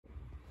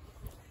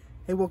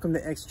Hey, welcome to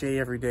XJ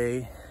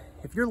Everyday.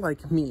 If you're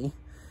like me,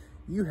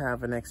 you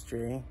have an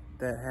XJ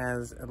that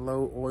has a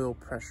low oil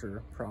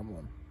pressure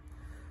problem.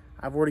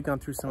 I've already gone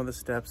through some of the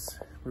steps,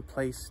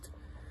 replaced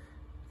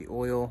the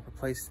oil,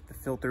 replaced the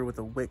filter with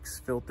a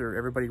Wix filter.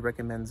 Everybody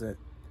recommends it.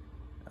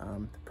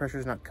 The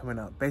pressure's not coming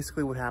up.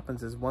 Basically what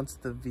happens is once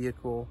the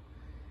vehicle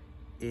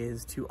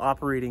is to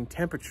operating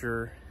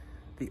temperature,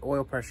 the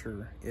oil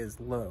pressure is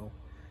low.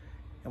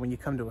 And when you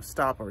come to a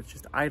stop or it's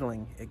just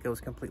idling, it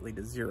goes completely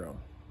to zero.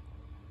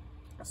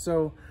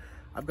 So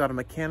I've got a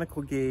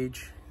mechanical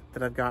gauge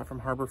that I've got from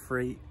Harbor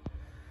Freight,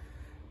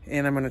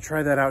 and I'm going to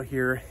try that out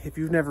here. If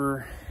you've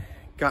never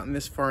gotten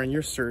this far in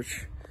your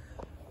search,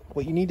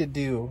 what you need to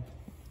do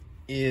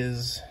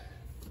is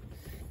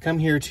come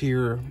here to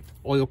your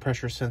oil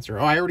pressure sensor.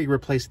 Oh, I already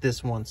replaced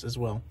this once as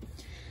well.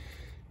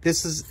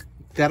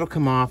 That'll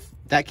come off.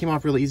 That came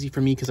off really easy for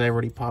me because I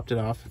already popped it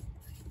off.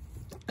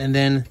 And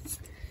then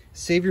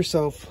save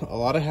yourself a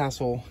lot of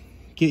hassle.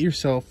 Get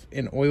yourself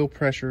an oil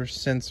pressure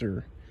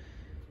sensor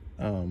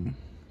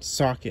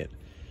socket.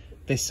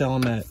 They sell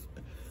them at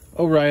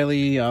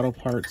O'Reilly auto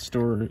parts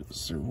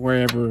stores or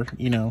wherever,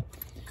 you know.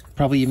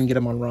 Probably even get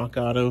them on Rock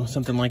Auto,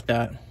 something like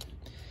that.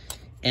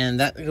 And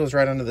that goes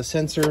right onto the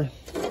sensor.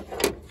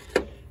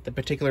 The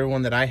particular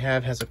one that I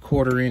have has a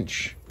 1/4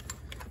 inch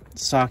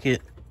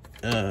socket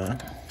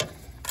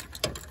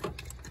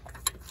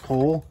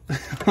hole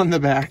on the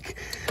back,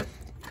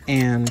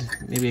 and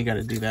maybe I got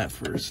to do that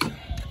first.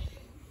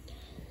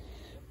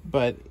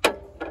 But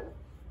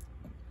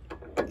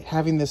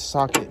having this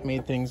socket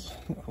made things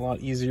a lot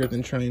easier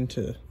than trying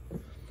to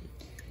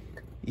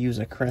use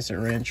a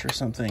crescent wrench or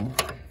something.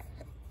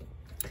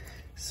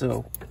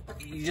 So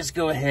you just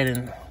go ahead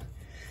and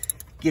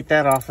get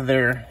that off of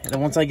there. And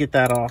then once I get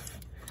that off,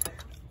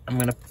 I'm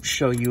gonna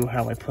show you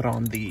how I put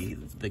on the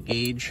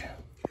gauge.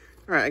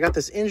 All right, I got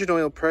this engine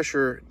oil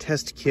pressure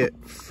test kit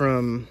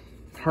from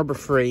Harbor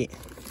Freight.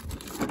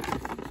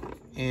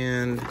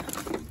 And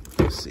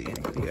let's see,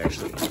 it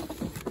actually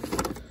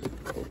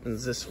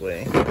opens this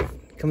way.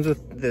 Comes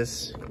with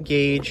this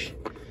gauge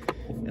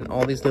and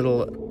all these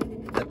little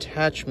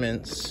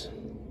attachments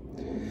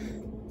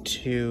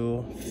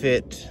to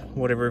fit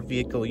whatever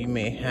vehicle you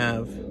may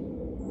have.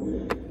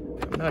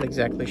 I'm not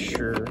exactly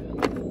sure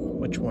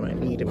which one I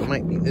need. It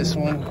might be this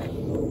one.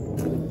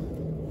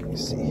 Let me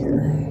see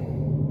here.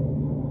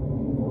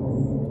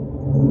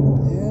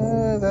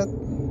 Yeah, that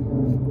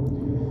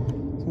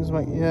seems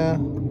like, yeah,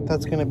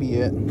 that's gonna be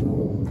it.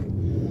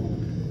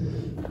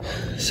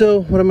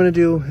 So what I'm gonna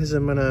do is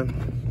I'm gonna,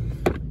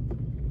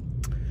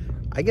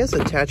 I guess,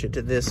 attach it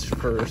to this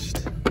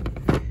first,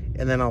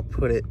 and then I'll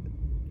put it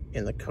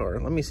in the car.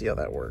 Let me see how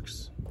that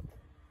works.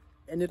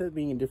 Ended up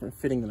being a different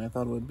fitting than I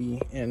thought it would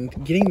be, and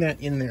getting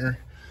that in there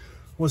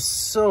was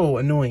so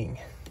annoying.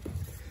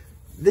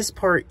 This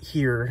part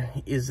here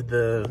is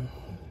the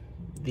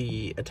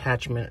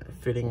attachment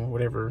fitting,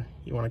 whatever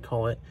you want to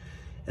call it,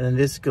 and then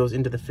this goes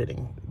into the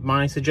fitting.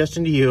 My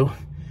suggestion to you,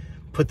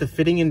 put the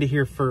fitting into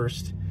here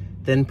first,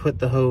 then put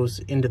the hose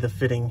into the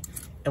fitting.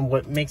 And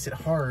what makes it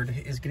hard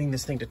is getting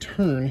this thing to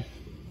turn.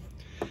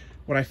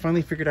 What I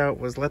finally figured out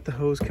was let the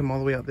hose come all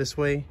the way out this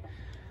way.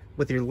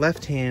 With your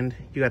left hand,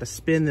 you got to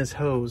spin this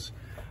hose,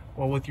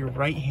 while with your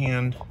right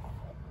hand,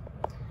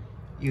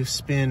 you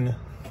spin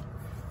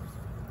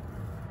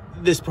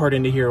this part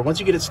into here. Once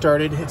you get it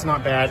started, it's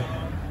not bad.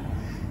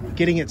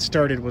 Getting it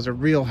started was a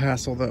real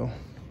hassle though.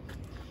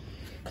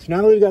 So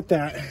now that we've got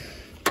that,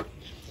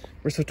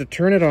 we're supposed to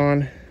turn it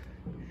on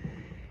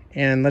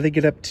and let it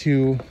get up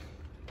to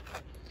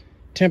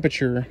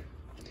temperature,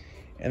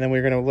 and then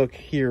we're going to look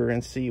here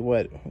and see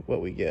what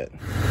we get.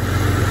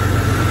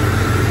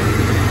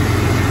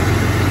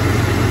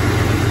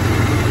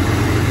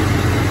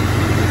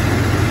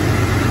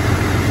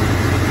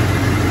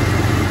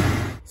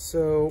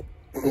 So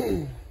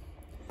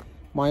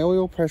my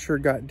oil pressure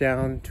got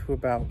down to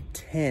about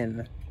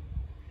 10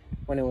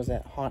 when it was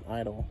at hot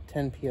idle,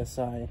 10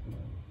 psi.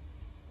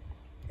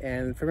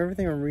 And from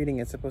everything I'm reading,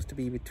 it's supposed to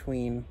be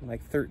between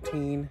like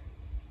 13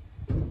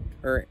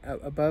 or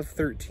above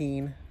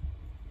 13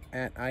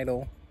 at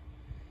idle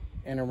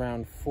and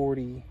around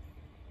 40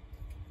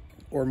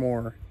 or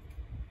more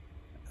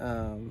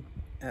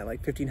at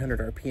like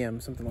 1500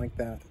 RPM, something like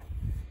that.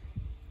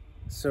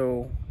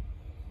 So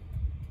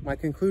my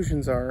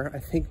conclusions are, I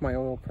think my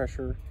oil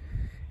pressure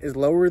is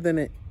lower than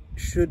it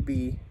should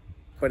be,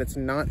 but it's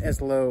not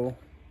as low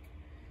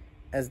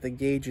as the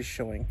gauge is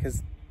showing,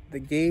 because the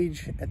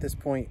gauge at this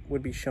point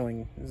would be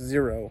showing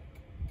 0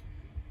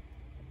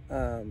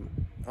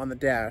 on the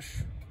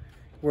dash,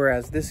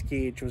 whereas this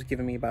gauge was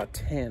giving me about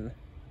 10.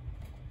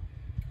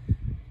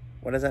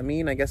 What does that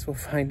mean? I guess we'll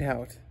find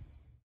out.